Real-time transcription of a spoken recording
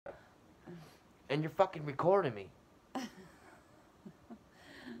And you're fucking recording me. I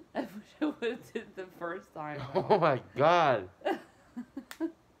wish I would have did the first time. Oh my god.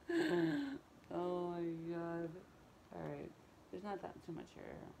 Oh my god. Alright. There's not that too much here.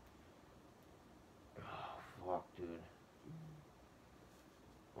 Oh fuck, dude.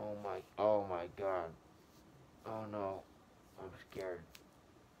 Oh my god. Oh no. I'm scared.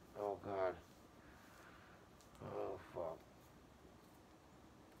 Oh god. Oh fuck.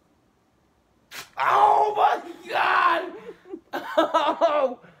 Oh my god!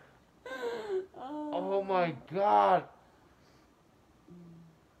 Oh! Oh my god!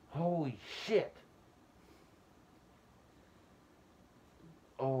 Holy shit!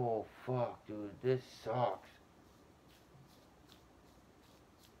 Oh fuck, dude, this sucks.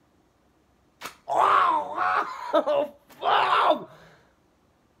 Oh! Oh fuck!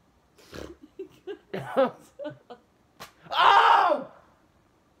 Oh!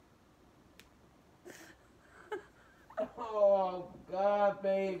 Oh god,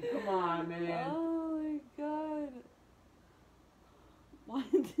 babe, come on, man. Oh my god. Why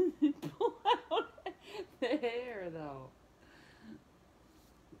didn't it pull out the hair though?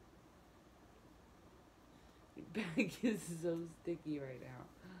 Your bag is so sticky right now.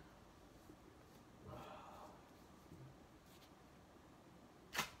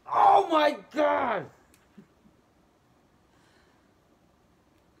 Oh my god!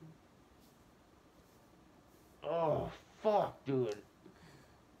 Oh fuck, dude.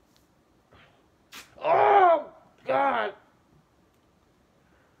 Oh god!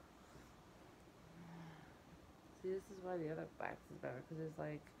 See, this is why the other wax is better, because it's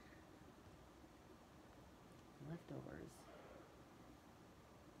like leftovers.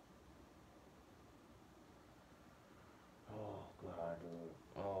 Oh god, dude.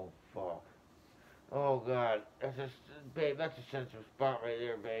 Oh fuck. Oh god. That's a, babe, that's a sensitive spot right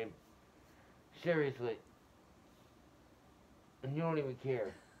there, babe. Seriously. And you don't even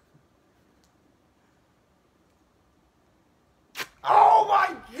care. Oh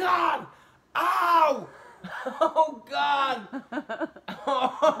my god! Ow! Oh god!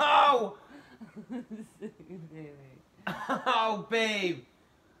 Oh! Baby. Oh, babe!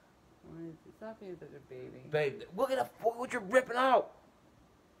 Stop being such a baby. Babe, look at what you're ripping out!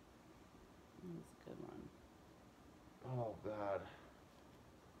 That's a good one. Oh god.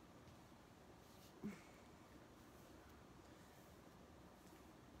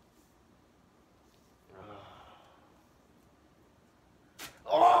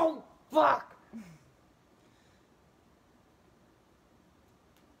 Oh, fuck!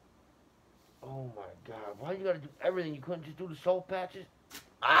 Oh my god, why you gotta do everything? You couldn't just do the soul patches?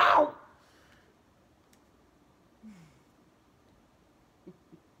 Ow!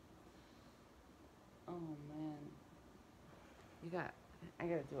 Oh man. I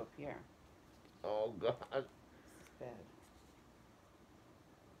gotta do up here. Oh god. This is bad.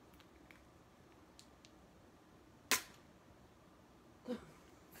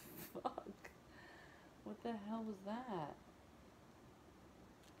 Fuck. What the hell was that?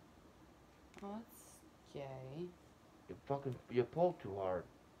 Oh, that's gay. You pull too hard.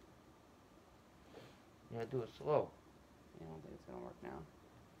 You gotta do it slow. Yeah, I don't think it's gonna work now.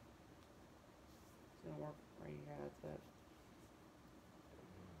 It's gonna work right here, that's it.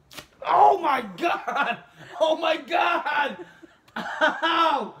 Oh my god! Oh my god!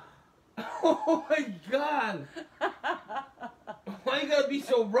 Ow! Oh my god! Why you gotta be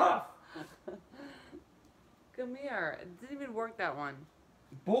so rough? Come here. It didn't even work, that one.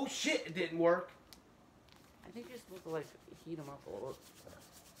 Bullshit, it didn't work. I think you're supposed to like heat them up a little.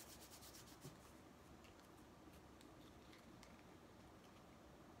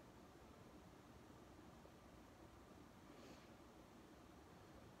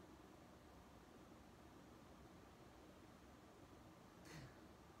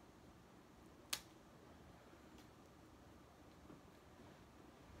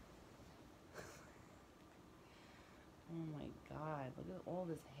 Oh my god, look at all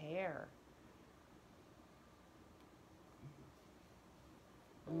this hair.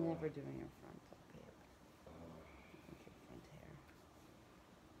 I'm never doing your frontal, babe. Look at front hair.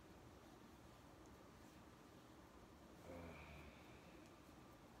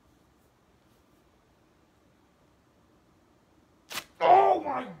 Oh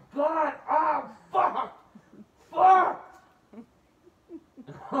my god! Oh fuck! Fuck!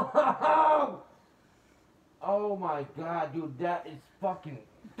 Oh my god, dude, that is fucking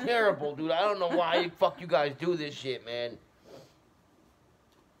terrible, dude. I don't know why the fuck you guys do this shit, man.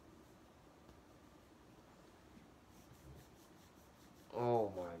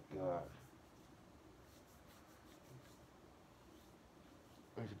 Oh my god.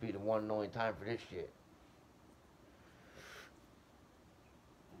 There's be the one and only time for this shit.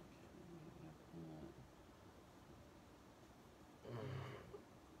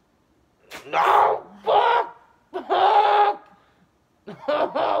 No! Fuck! Fuck!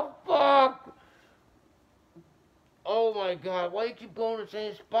 Oh, fuck! Oh my god, why you keep going to the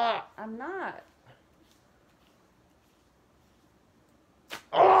same spot? I'm not.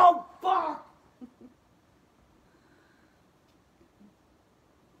 Oh, fuck!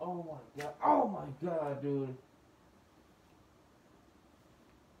 Oh my god, dude.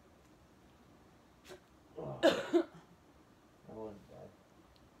 Oh. That wasn't bad.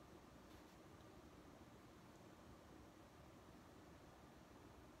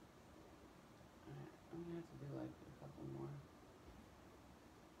 I'm gonna have to do like a couple more.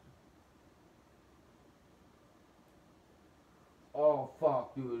 Oh fuck,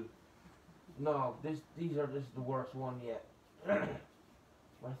 dude. No, this is the worst one yet.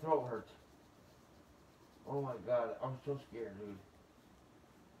 My throat hurts. Oh my god, I'm so scared, dude.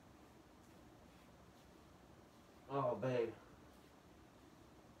 Oh babe.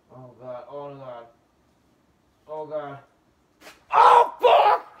 Oh god, oh god. Oh god. Oh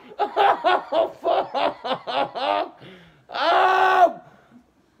fuck! Oh fuck! Oh!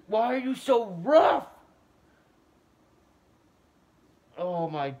 Why are you so rough? Oh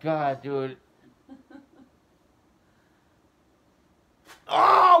my god, dude.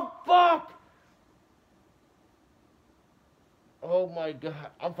 Oh fuck! Oh my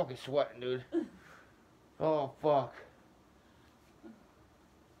god, I'm fucking sweating, dude. Oh fuck.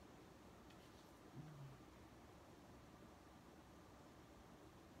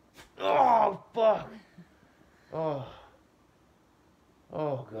 Oh fuck. Oh.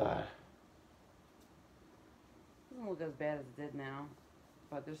 Oh god. Doesn't look as bad as it did now,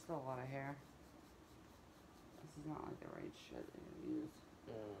 but there's still a lot of hair. This is not like the right shit to use.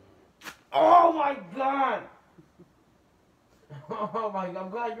 Oh my god! Oh my god, I'm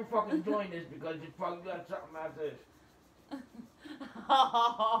glad you're fucking enjoying this because you fucking got something after this.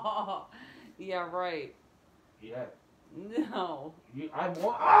 Yeah, right. Yeah. No. I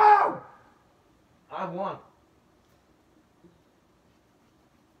won. Oh! I won.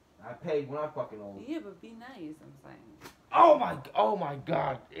 I paid when I fucking old. Yeah, but be nice, I'm saying. Oh my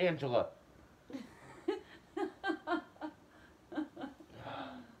god, Angela.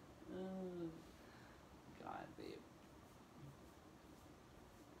 God, babe.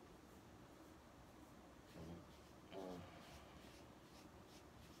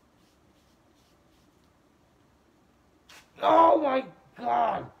 Oh my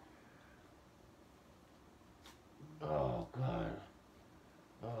god. Oh god.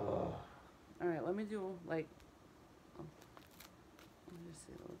 Oh. Alright, let me do, like... Let me just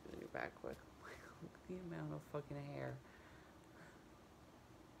see, look at your back quick. Look at the amount of fucking hair.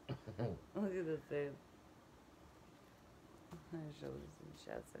 Look at this, dude. I show this to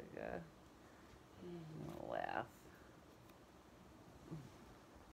Jessica. I'm gonna laugh.